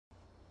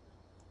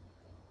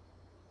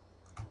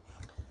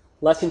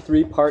Lesson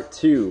 3, Part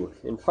 2.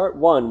 In Part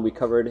 1, we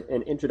covered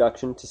an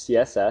introduction to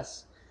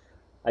CSS.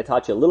 I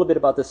taught you a little bit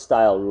about the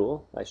style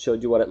rule. I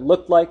showed you what it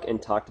looked like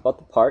and talked about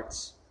the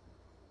parts.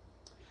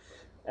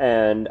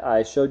 And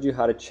I showed you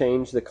how to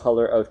change the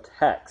color of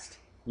text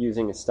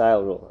using a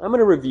style rule. I'm going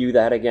to review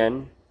that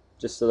again,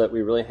 just so that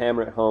we really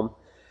hammer it home.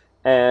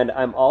 And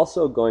I'm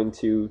also going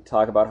to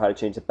talk about how to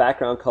change the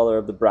background color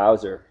of the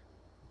browser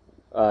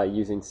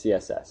using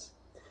CSS.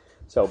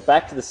 So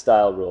back to the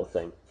style rule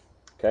thing.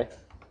 Okay.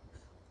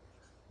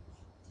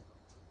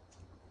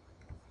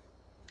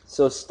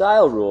 So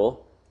style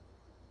rule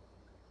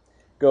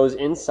goes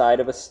inside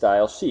of a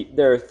style sheet.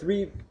 There are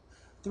three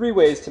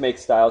ways to make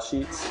style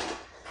sheets.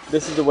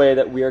 This is the way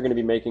that we are going to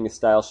be making a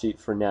style sheet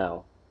for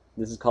now.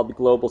 This is called the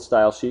global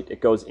style sheet.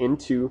 It goes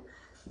into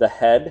the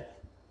head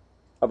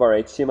of our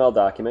HTML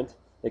document.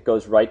 It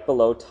goes right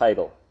below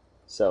title.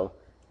 So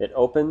it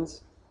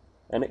opens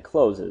and it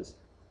closes.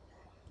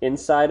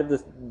 Inside of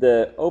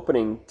the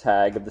opening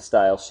tag of the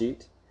style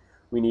sheet,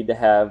 we need to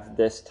have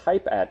this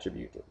type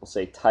attribute. It will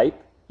say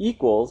type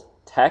equals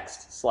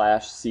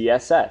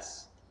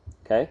text/CSS.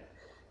 Okay?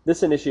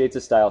 This initiates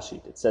a style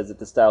sheet. It says that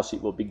the style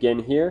sheet will begin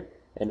here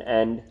and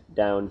end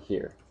down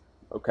here.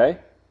 Okay?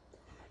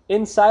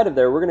 Inside of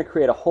there, we're going to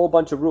create a whole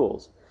bunch of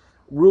rules.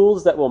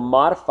 Rules that will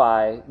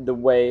modify the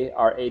way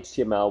our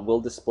HTML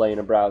will display in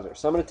a browser.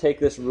 So I'm going to take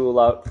this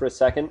rule out for a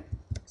second,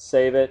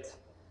 save it,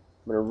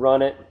 I'm going to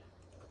run it.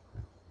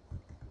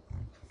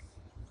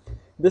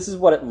 This is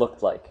what it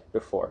looked like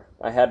before.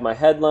 I had my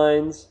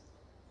headlines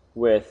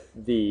with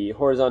the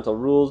horizontal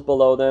rules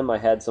below them. I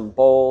had some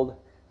bold,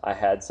 I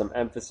had some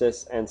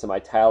emphasis and some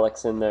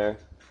italics in there,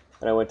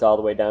 and I went all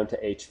the way down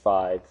to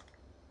H5.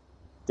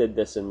 Did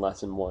this in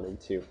lesson 1 and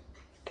 2.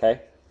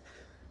 Okay?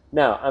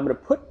 Now, I'm going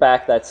to put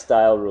back that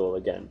style rule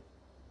again.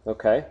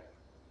 Okay?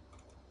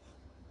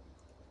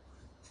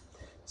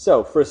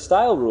 So, for a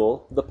style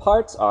rule, the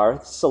parts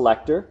are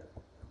selector.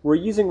 We're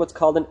using what's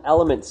called an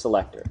element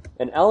selector.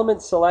 An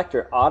element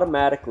selector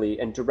automatically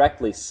and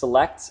directly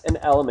selects an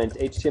element,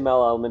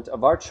 HTML element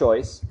of our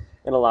choice,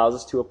 and allows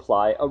us to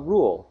apply a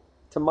rule,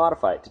 to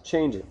modify it, to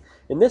change it.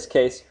 In this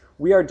case,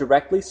 we are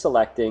directly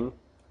selecting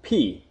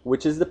P,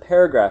 which is the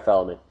paragraph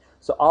element.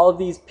 So all of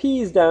these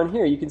P's down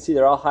here, you can see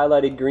they're all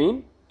highlighted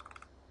green.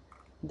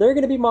 They're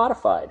going to be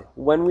modified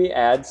when we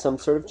add some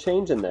sort of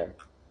change in there.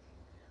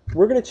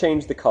 We're going to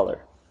change the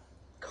color.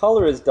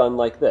 Color is done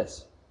like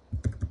this.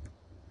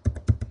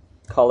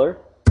 Color,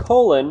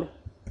 colon,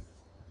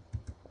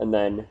 and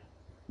then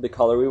the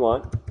color we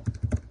want,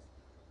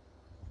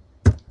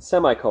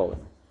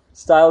 semicolon.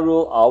 Style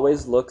rule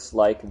always looks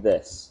like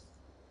this.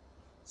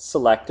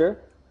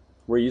 Selector,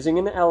 we're using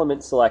an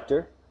element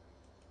selector,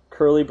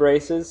 curly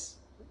braces,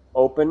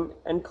 open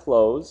and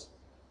close,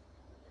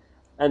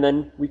 and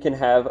then we can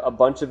have a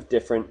bunch of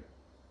different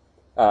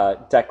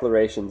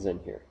declarations in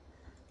here.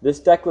 This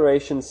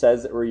declaration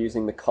says that we're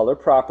using the color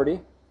property,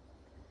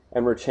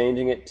 and we're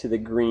changing it to the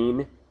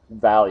green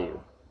value.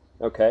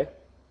 Okay?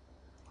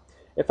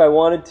 If I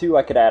wanted to,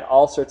 I could add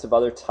all sorts of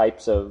other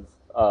types of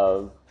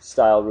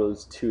style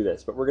rules to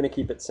this, but we're going to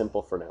keep it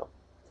simple for now.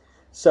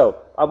 So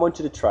I want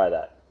you to try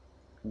that.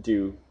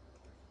 Do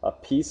a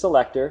P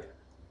selector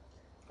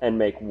and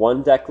make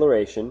one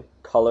declaration,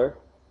 color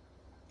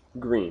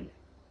green.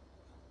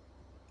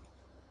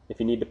 If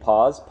you need to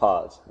pause,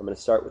 pause. I'm going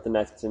to start with the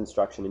next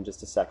instruction in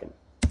just a second.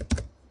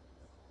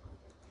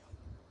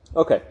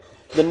 Okay.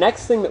 The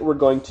next thing that we're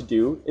going to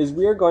do is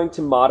we are going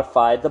to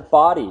modify the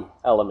body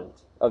element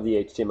of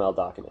the HTML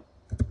document.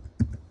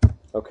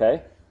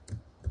 Okay?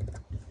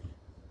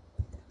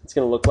 It's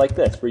going to look like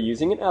this. We're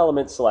using an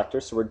element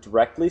selector, so we're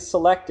directly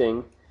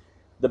selecting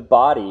the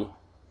body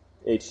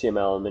HTML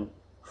element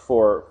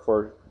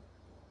for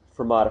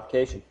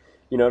modification.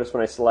 You notice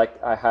when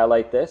I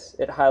highlight this,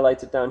 it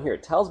highlights it down here.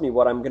 It tells me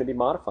what I'm going to be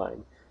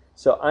modifying.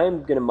 So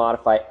I'm going to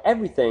modify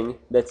everything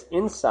that's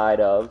inside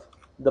of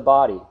the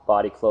body.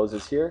 Body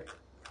closes here.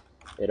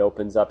 It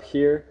opens up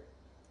here.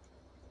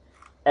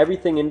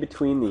 Everything in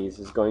between these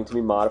is going to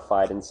be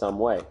modified in some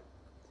way.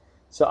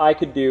 So I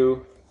could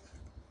do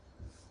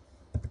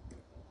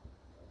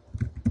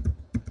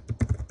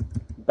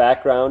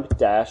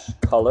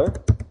background-color,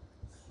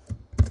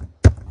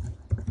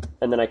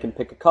 and then I can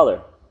pick a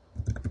color.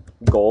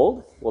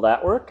 Gold, will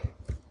that work?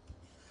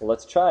 Well,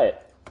 let's try it.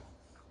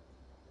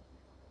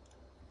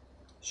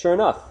 Sure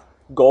enough,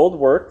 gold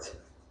worked,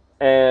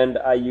 and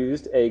I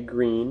used a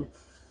green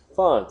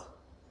font.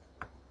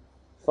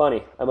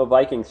 Funny, I'm a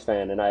Vikings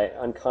fan, and I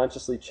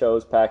unconsciously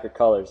chose Packer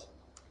colors.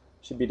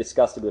 Should be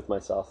disgusted with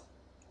myself.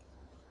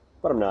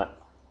 But I'm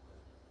not.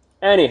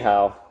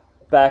 Anyhow,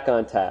 back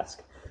on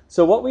task.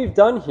 So what we've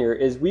done here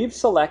is we've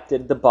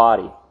selected the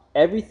body,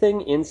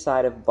 everything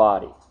inside of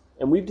body,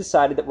 and we've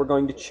decided that we're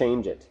going to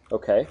change it,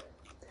 okay?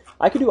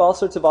 I could do all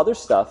sorts of other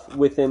stuff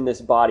within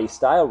this body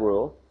style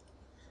rule.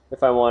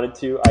 If I wanted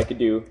to, I could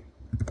do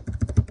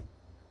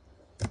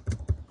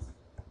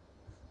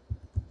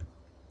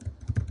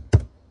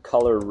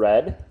color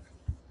red,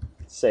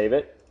 save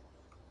it,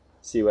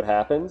 see what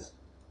happens.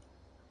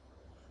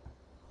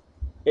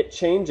 It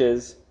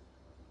changes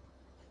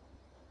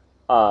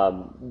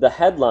the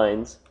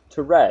headlines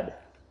to red.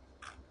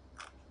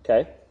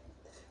 Okay?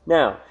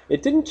 Now,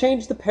 it didn't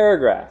change the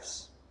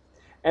paragraphs,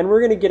 and we're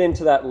going to get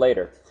into that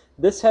later.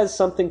 This has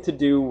something to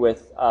do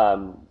with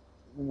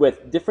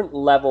different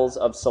levels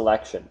of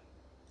selection.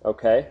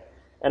 Okay?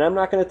 And I'm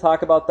not going to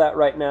talk about that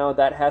right now.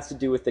 That has to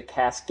do with the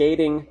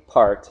cascading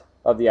part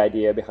of the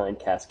idea behind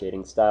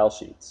cascading style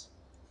sheets.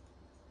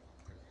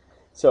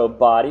 So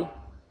body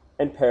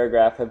and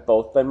paragraph have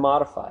both been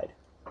modified.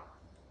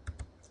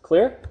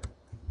 Clear?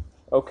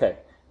 Okay,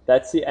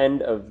 that's the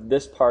end of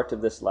this part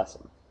of this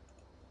lesson.